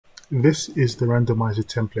this is the randomizer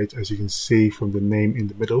template, as you can see from the name in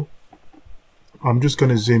the middle. I'm just going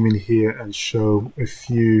to zoom in here and show a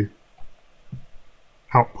few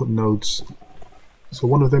output nodes. So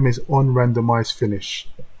one of them is on randomize finish.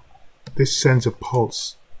 This sends a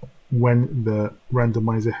pulse when the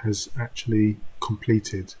randomizer has actually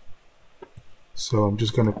completed. So I'm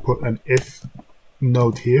just going to put an if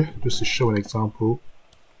node here just to show an example.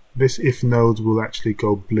 This if node will actually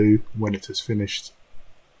go blue when it has finished.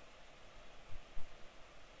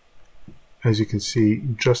 As you can see,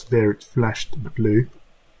 just there it flashed blue.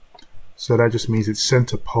 So that just means it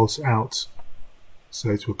sent a pulse out. So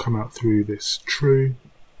it will come out through this true,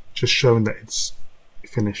 just showing that it's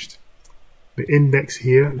finished. The index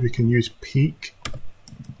here, we can use peak,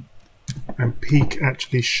 and peak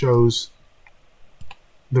actually shows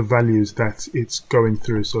the values that it's going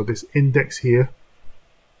through. So this index here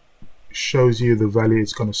shows you the value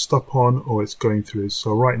it's going to stop on or it's going through.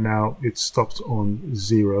 So right now it's stopped on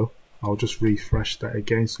 0. I'll just refresh that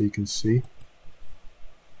again so you can see.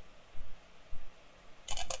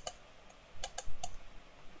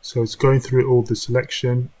 So it's going through all the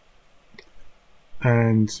selection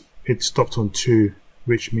and it stopped on 2,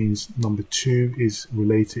 which means number 2 is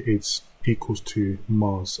related, it's equals to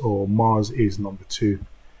Mars, or Mars is number 2.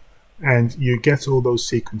 And you get all those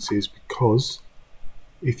sequences because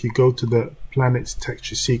if you go to the planet's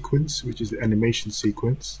texture sequence, which is the animation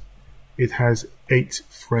sequence, it has 8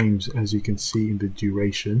 frames, as you can see in the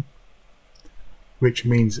duration, which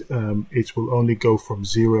means it will only go from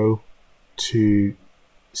 0 to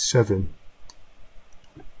 7.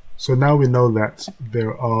 So now we know that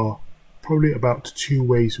there are probably about 2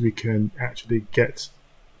 ways we can actually get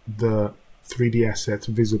the 3D asset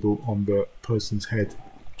visible on the person's head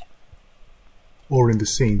or in the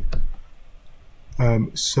scene.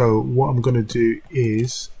 So what I'm going to do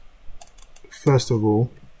is, first of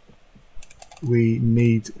all, we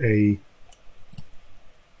need I'm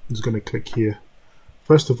just going to click here.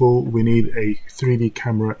 First of all, we need a 3D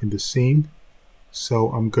camera in the scene.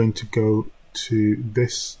 So I'm going to go to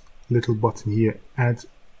this little button here, add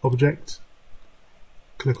object,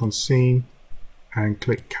 click on scene and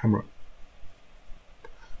click camera.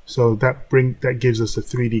 So that gives us a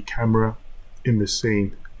 3D camera in the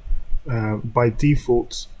scene. By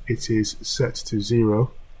default it is set to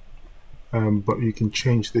 0. But you can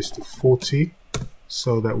change this to 40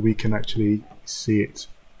 so that we can actually see it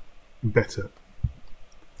better.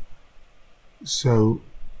 So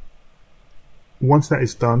once that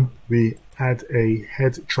is done, we add a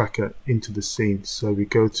head tracker into the scene. So we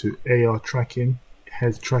go to AR tracking,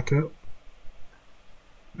 head tracker,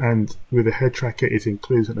 and with a head tracker it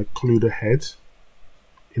includes an occluder head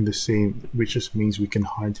in the scene, which just means we can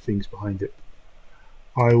hide things behind it.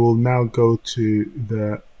 I will now go to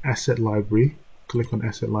the asset library, click on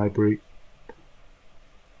asset library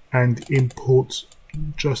and import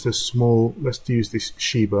just a small, let's use this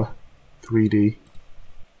Shiba 3D.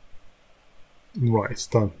 Right, it's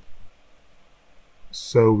done.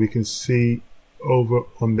 So we can see over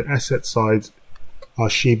on the asset side our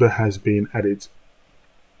Shiba has been added.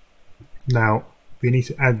 Now we need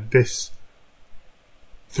to add this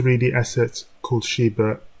 3D asset called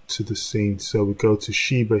Shiba to the scene. So we go to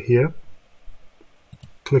Shiba here,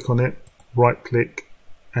 click on it, right click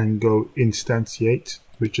and go instantiate,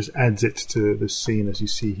 which just adds it to the scene as you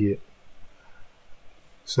see here.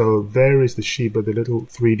 So there is the Shiba, the little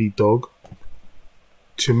 3D dog.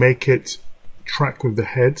 To make it track with the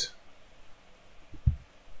head,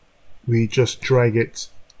 we just drag it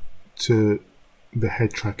to the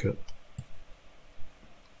head tracker,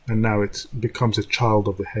 and now it becomes a child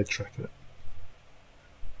of the head tracker.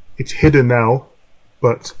 It's hidden now,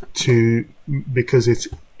 but because it's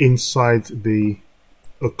inside the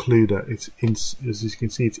occluder, as you can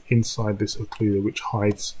see, it's inside this occluder which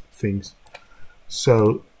hides things.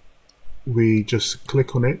 So we just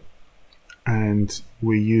click on it and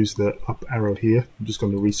we use the up arrow here. I'm just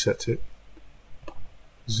going to reset it,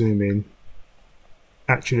 zoom in.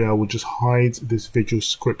 Actually, I will just hide this visual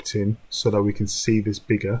scripting so that we can see this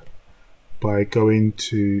bigger by going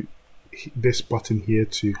to this button here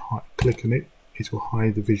to click on it. It will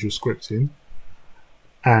hide the visual scripting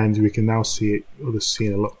and we can now see it, or the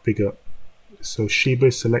scene, a lot bigger. So Shiba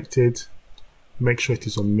is selected, make sure it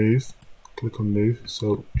is on move, click on move.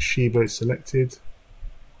 So Shiba is selected,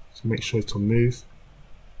 so make sure it's on move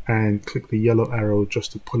and click the yellow arrow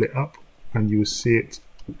just to pull it up, and you will see it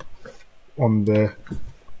on the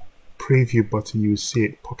preview button. You will see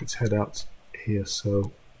it pop its head out here.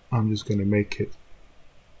 So I'm just going to make it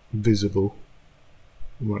visible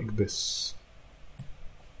like this.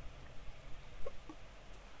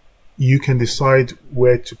 you can decide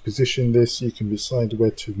where to position this, you can decide where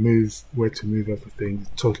to move everything. It's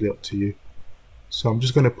totally up to you. So I'm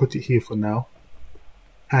just going to put it here for now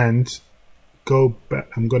and go back.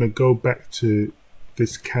 I'm going to go back to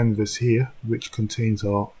this canvas here, which contains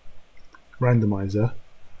our randomizer,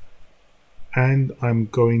 and I'm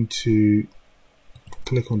going to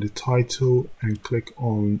click on the title and click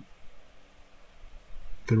on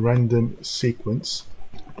the random sequence.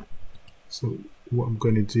 So what I'm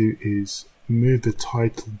going to do is move the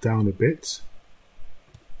title down a bit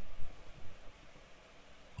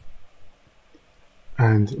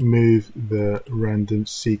and move the random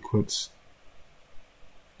sequence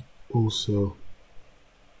also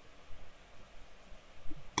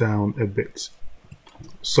down a bit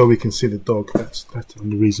so we can see the dog. That's the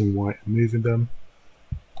only reason why I'm moving them.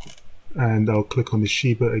 And I'll click on the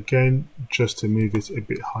Shiba again just to move it a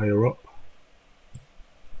bit higher up.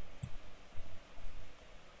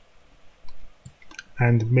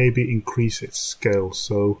 And maybe increase its scale.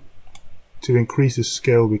 So to increase the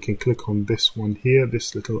scale, we can click on this one here,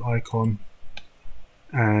 this little icon,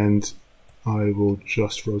 and I will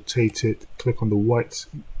just rotate it, click on the white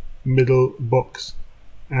middle box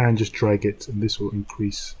and just drag it, and this will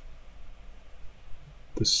increase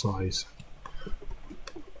the size.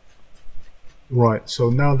 Right, so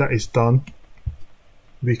now that is done,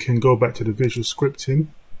 we can go back to the visual scripting.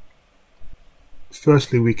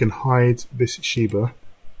 Firstly, we can hide this Shiba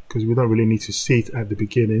because we don't really need to see it at the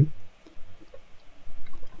beginning.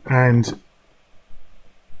 And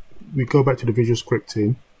we go back to the visual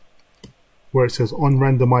scripting where it says on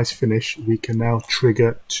randomize finish, we can now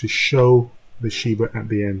trigger to show the Shiba at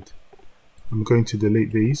the end. I'm going to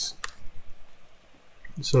delete these.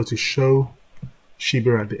 So to show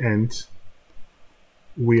Shiba at the end,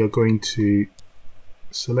 we are going to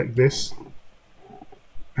select this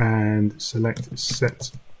and select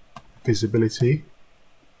set visibility.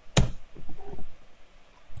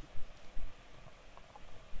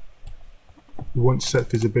 Once set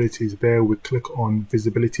visibility is there, we click on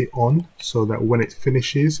visibility on so that when it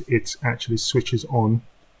finishes, it actually switches on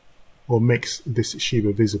or makes this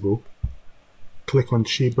Shiba visible. Click on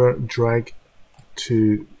Shiba, drag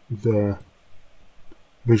to the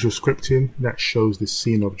visual scripting that shows the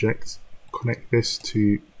scene object. Connect this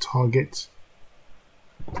to target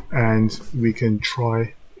and we can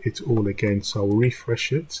try it all again. So I'll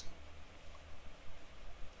refresh it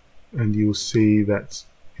and you'll see that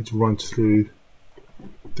it runs through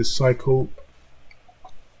the cycle,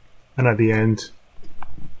 and at the end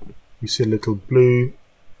you see a little blue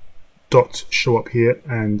dot show up here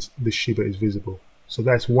and the Shiba is visible. So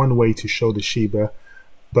that's one way to show the Shiba,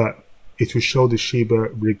 but it will show the Shiba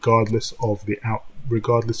regardless of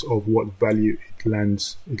what value it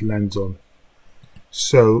lands on.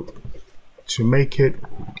 So to make it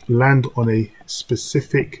land on a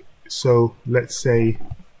specific, so let's say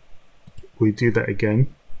we do that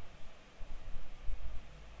again.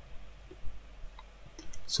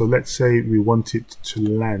 So let's say we want it to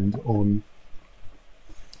land on,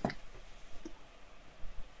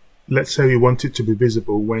 let's say we want it to be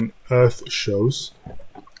visible when Earth shows.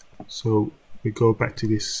 So we go back to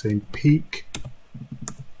this same peak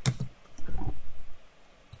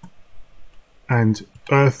and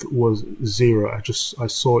Earth was 0. I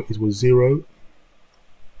saw it was 0.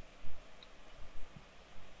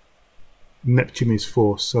 Neptune is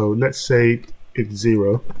 4. So let's say it's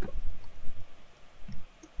 0.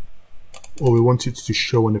 Or we want it to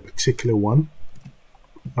show on a particular one.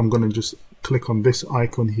 I'm going to just click on this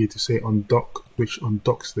icon here to say undock, which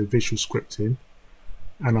undocks the visual scripting,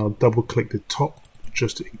 and I'll double click the top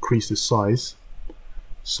just to increase the size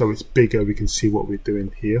so it's bigger, we can see what we're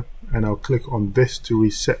doing here, and I'll click on this to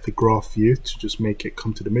reset the graph view to just make it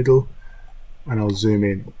come to the middle, and I'll zoom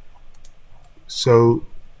in. So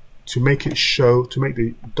to make it show, to make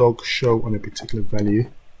the dog show on a particular value,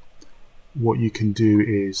 what you can do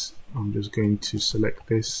is, I'm just going to select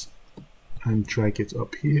this and drag it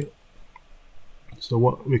up here. So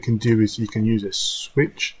what we can do is you can use a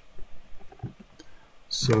switch.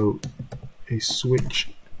 So a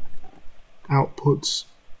switch outputs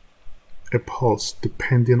a pulse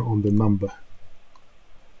depending on the number.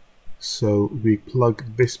 So we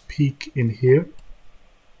plug this peak in here.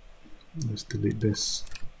 Let's delete this.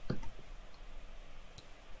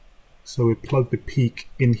 So we plug the peak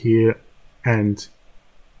in here, and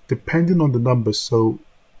depending on the number, so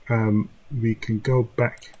we can go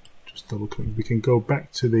back, just double click, we can go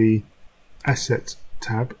back to the asset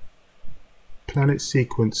tab. Planet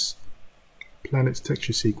sequence, planet's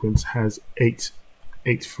texture sequence has 8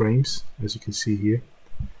 frames, as you can see here.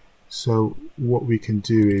 So what we can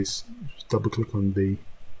do is just double click on the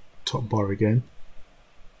top bar again.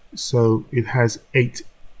 So it has 8.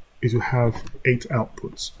 It will have 8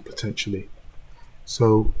 outputs potentially.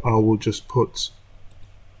 So I will just put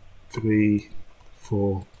 3,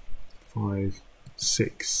 4, 5,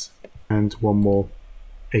 6, and one more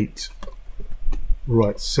 8.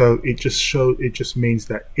 Right. So it just means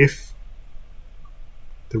that if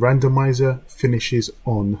the randomizer finishes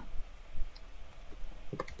on,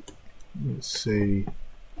 let's see,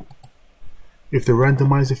 if the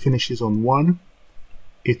randomizer finishes on 1,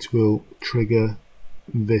 it will trigger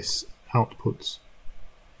this output.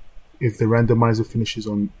 If the randomizer finishes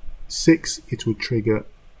on 6, it will trigger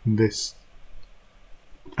this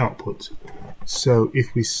output. So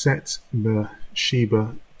if we set the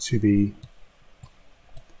Shiba to be,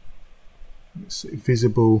 let's say,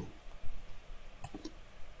 visible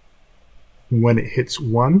when it hits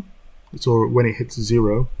 1, or when it hits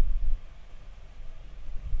 0,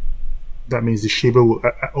 that means the Shiba will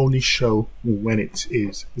only show when it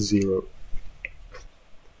is 0.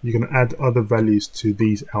 You can add other values to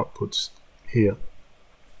these outputs here.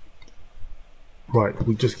 Right,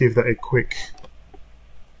 we'll just give that a quick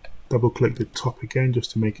double click the top again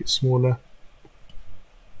just to make it smaller.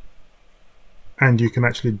 And you can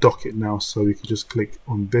actually dock it now, so you can just click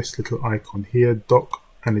on this little icon here, dock,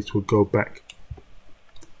 and it will go back.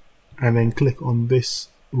 And then click on this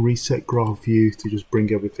reset graph view to just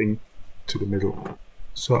bring everything to the middle.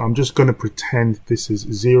 So I'm just going to pretend this is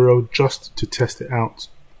 0 just to test it out.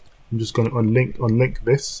 I'm just going to unlink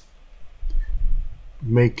this,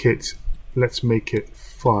 let's make it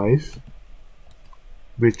 5,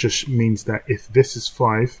 which just means that if this is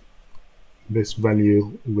 5, this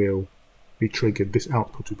value will be triggered, this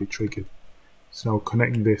output will be triggered. So I'll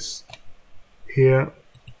connect this here,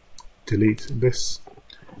 delete this.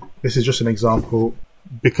 This is just an example.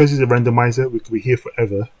 Because it's a randomizer, we could be here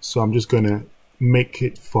forever, so I'm just going to make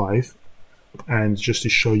it 5, and just to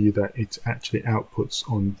show you that it actually outputs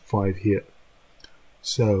on 5 here.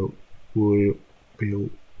 So we'll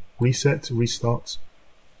restart,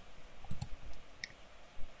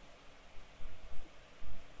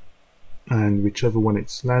 and whichever one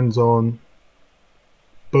it lands on,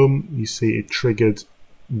 boom, you see it triggered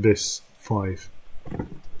this 5.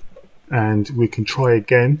 And we can try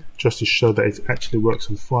again just to show that it actually works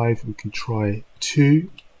on 5. We can try 2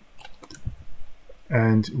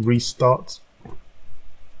 and restart.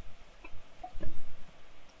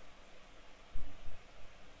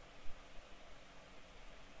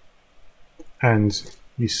 And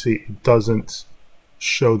you see it doesn't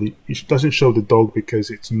show the dog because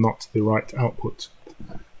it's not the right output.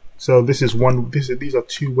 So this is these are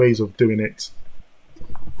 2 ways of doing it.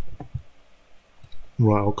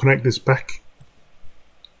 Right, I'll connect this back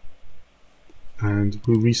and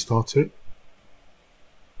we'll restart it.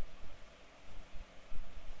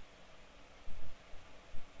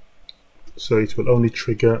 So it will only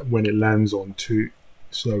trigger when it lands on 2.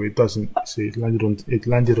 So it doesn't see it landed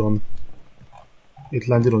on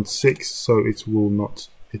 6, so it will not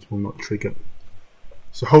trigger.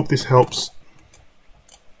 So hope this helps.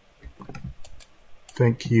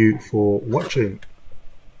 Thank you for watching.